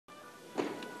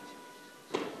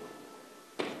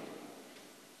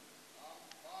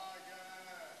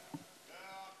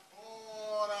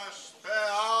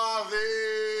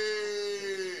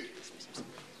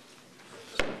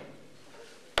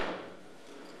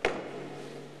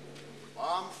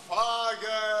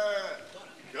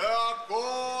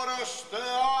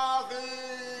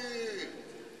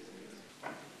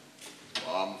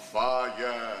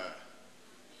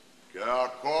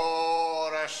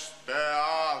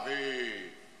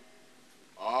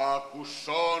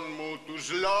ακουσών μου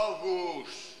τους λόγους.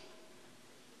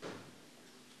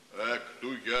 Εκ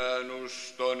του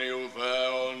γένους των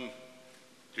Ιουδαίων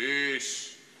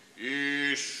της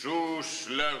Ιησούς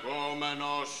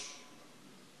λεγόμενος,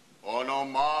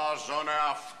 ονομάζωνε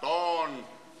αυτόν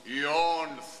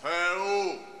Υιόν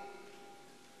Θεού,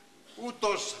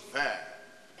 ούτως δε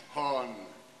ον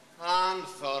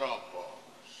άνθρωπος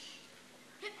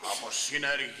από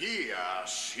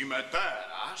συνεργίας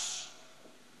ημετέρας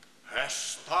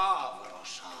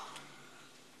εσταύρωσαν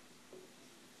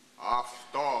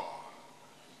αυτόν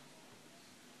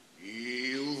οι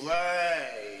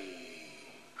Ιουδαίοι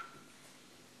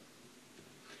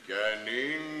και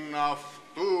νυν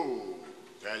αυτού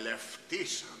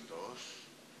τελευτήσαντος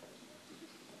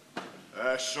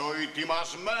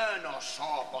εσωητιμασμένος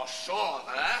όπως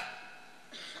όδε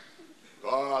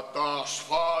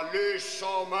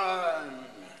κατασφαλίσομεν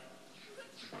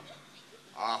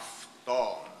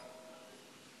αυτόν.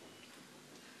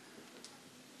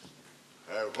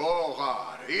 Εγώ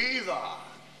γαρ είδα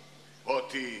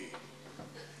ότι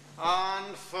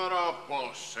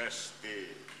άνθρωπος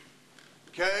εστί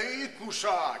και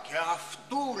ήκουσα και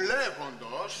αυτού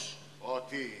λέγοντος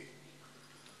ότι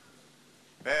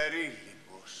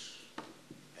περίλυπος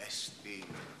εστί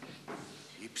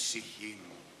η ψυχή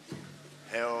μου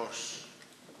έως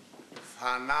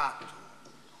θανάτου.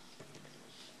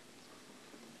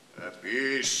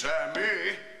 Επίσε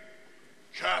μη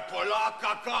και πολλά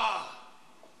κακά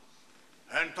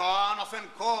εν το άνωθεν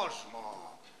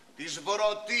κόσμο της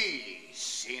βρωτής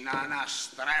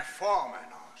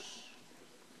συναναστρεφόμενος,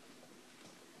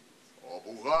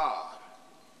 όπου γάρ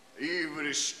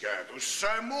ήβρισκε τους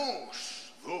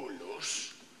σεμούς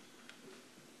δούλους,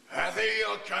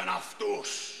 εδίωκεν αυτούς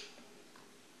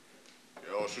και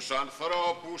όσους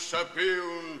ανθρώπους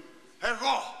επίουν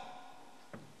εγώ,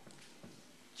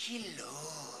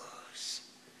 κυλούς,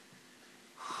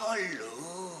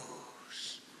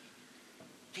 χολούς,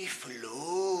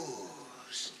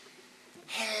 τυφλούς,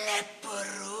 ελεπρούς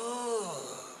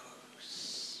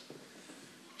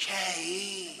και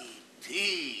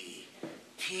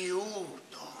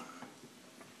τιούτων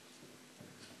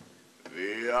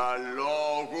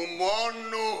διαλόγου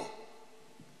μόνου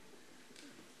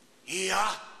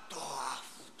ιάτο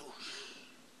αυτούς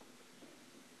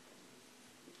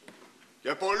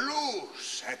και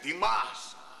πολλούς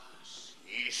ετοιμάσας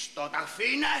εις το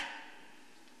ταφήνε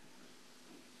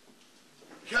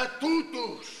και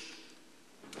τούτους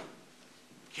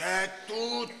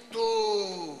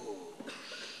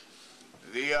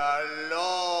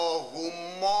διαλόγου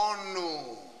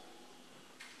μόνου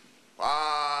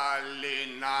πάλι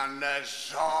να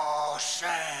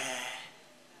νεζώσε.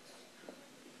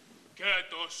 Και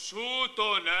το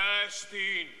σούτον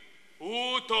έστιν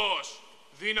ούτως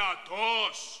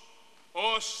δυνατός,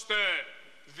 ώστε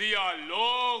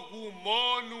διαλόγου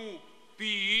μόνου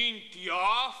ποιήν τι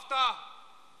αυτά,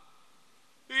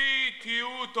 ή τι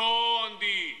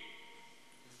ούτοντι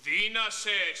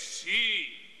δύνασε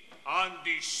εσύ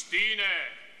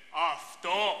αντιστήνε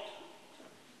αυτό.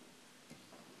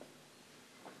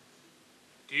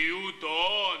 Τι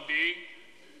ούτοντι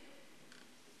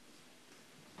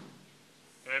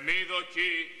εμεί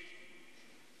δοκί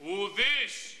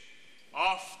ουδείς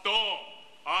αυτό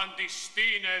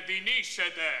αντιστήνε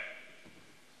δινήσετε,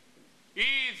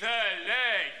 ή δε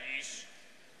λέγεις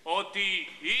ότι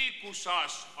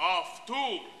ήκουσας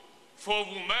αυτού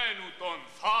φοβουμένου των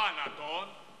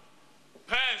θάνατων,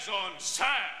 παίζον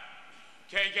σε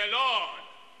και γελών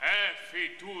έφη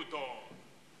τούτο,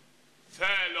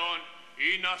 θέλον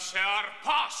ή να σε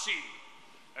αρπάσει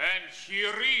εν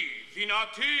χειρή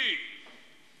δυνατή,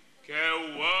 και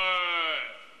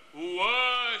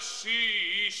ουέ σοι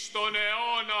εις τον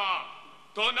αιώνα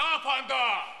τον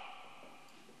άπαντα.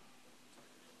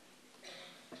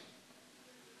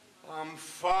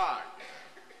 Αμφάγε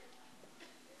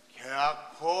και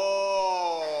ακόρεστε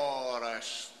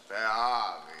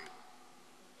άδει,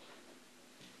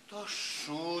 το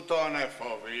σου τον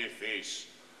εφοβήθης,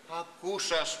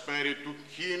 ακούσας περί του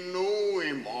κοινού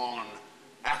ημών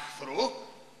εχθρού.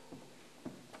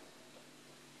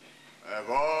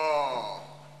 Εγώ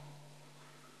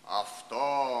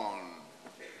αυτόν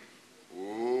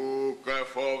ουκ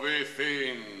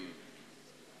εφοβήθην,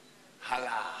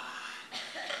 αλλά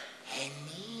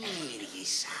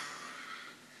ενήργησα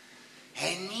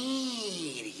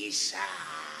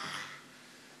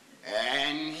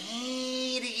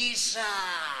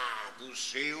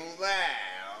τους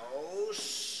Ιουδαίους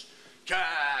και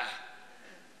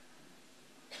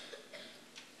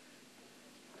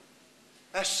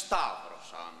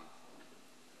εσταύρωσαν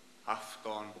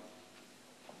αυτόν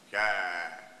και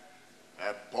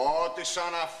επότισαν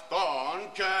φώτισαν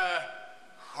αυτόν και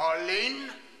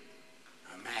χολήν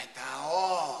με τα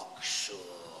όξους.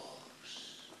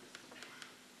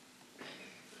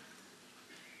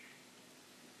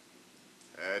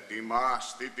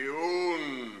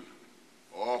 Ετοιμάστητιούν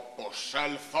όπως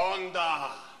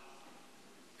ελθόντα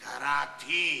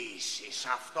κρατήσεις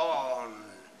αυτόν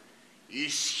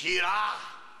ισχυρά.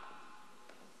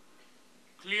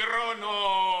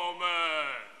 Κληρώνομαι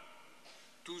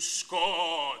τους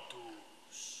σκότους.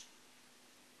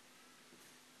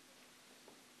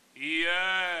 Ιε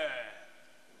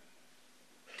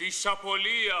της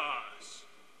απολίας,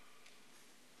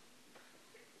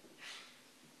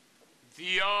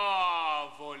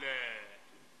 διάβολε,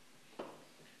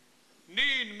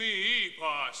 νυν μη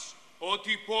είπας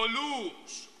ότι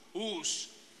πολλούς ους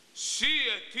σύ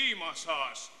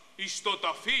ετοίμασας εις το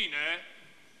ταφήνε,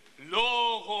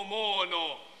 λόγω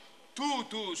μόνο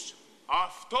τούτους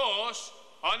αυτός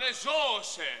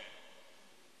ανεζώσε,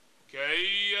 και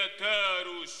οι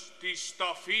εταίρους της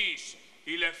ταφής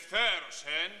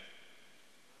ηλευθέρωσεν.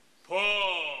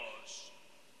 Πώς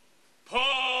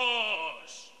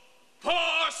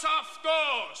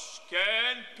αυτός και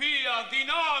εν ποια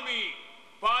δυνάμει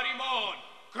παρημών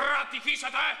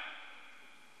κρατηθήσατε.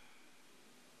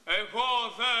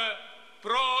 Εγώ δε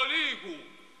προλίγου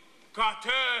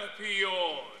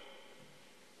κατέπιον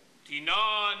την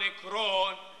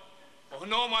ανεκρόν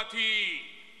ονόματι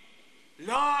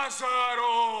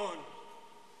Λάζαρον,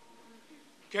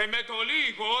 και με το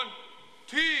λίγον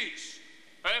της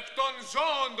εκ των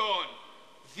ζώντων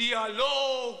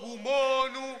διαλόγου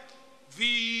μόνου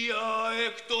βία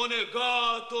εκ των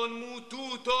εγάτων μου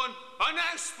τούτων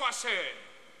ανέσπασε.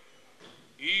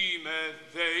 Είμαι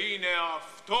δε είναι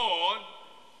αυτόν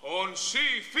ον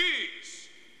σύφης,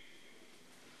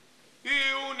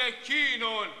 ιούν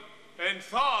εκείνον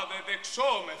ενθάδε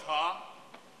δεξόμεθα.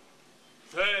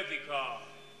 Δέδικα,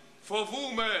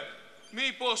 φοβούμε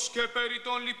μήπως και περί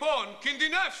των λοιπών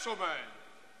κινδυνεύσομαι.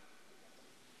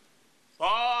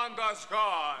 Πάντας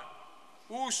γάρ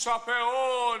ους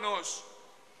απεώνος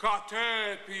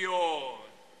κατέπιον.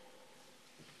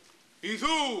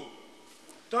 Ιδού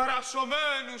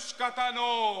ταρασσομένους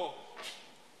κατανοώ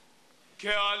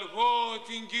και αλγώ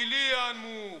την κοιλίαν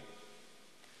μου,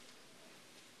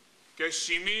 και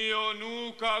σημείων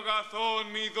ούκ αγαθών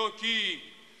μη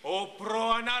δοκεί ο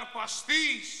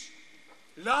προαναρπαστής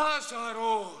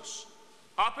Λάζαρος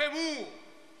απ' εμού.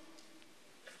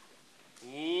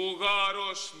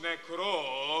 Ούγαρος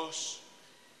νεκρός,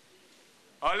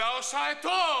 αλλά ως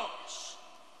αετός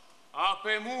απ'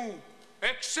 εμού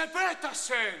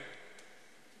εξεπέτασεν.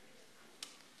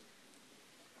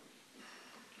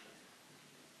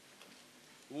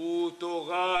 Ούτω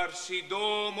γάρ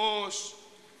συντόμως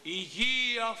η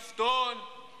γη αυτόν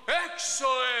έξω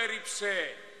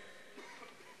έριψε.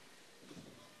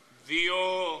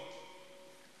 Διώ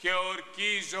και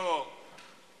ορκίζω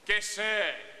και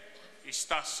σε εις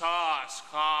τα σας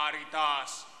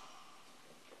χάριτας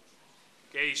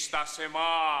και εις τας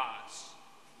εμάς.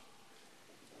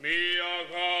 Μη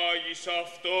αγάγεις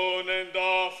αυτόν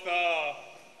εντάφθα.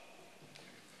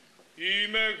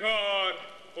 Είμαι γάρ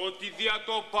ότι δια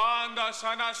το πάντας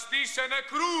αναστήσε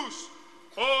νεκρούς,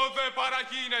 ω δε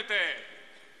παραγίνεται.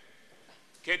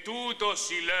 Και τούτο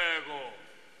συλλέγω,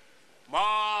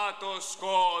 μα το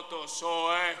σκότος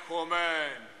ο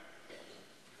έχομεν.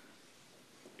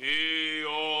 Ή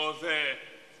ο δε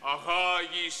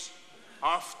αγάγεις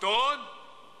αυτόν,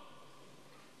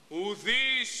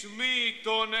 ουδείς μη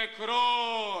των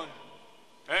νεκρών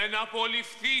εν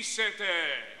απολυφθήσετε.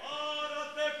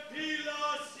 Άρα τε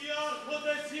πύλας οι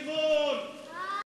άρχοντες ημών,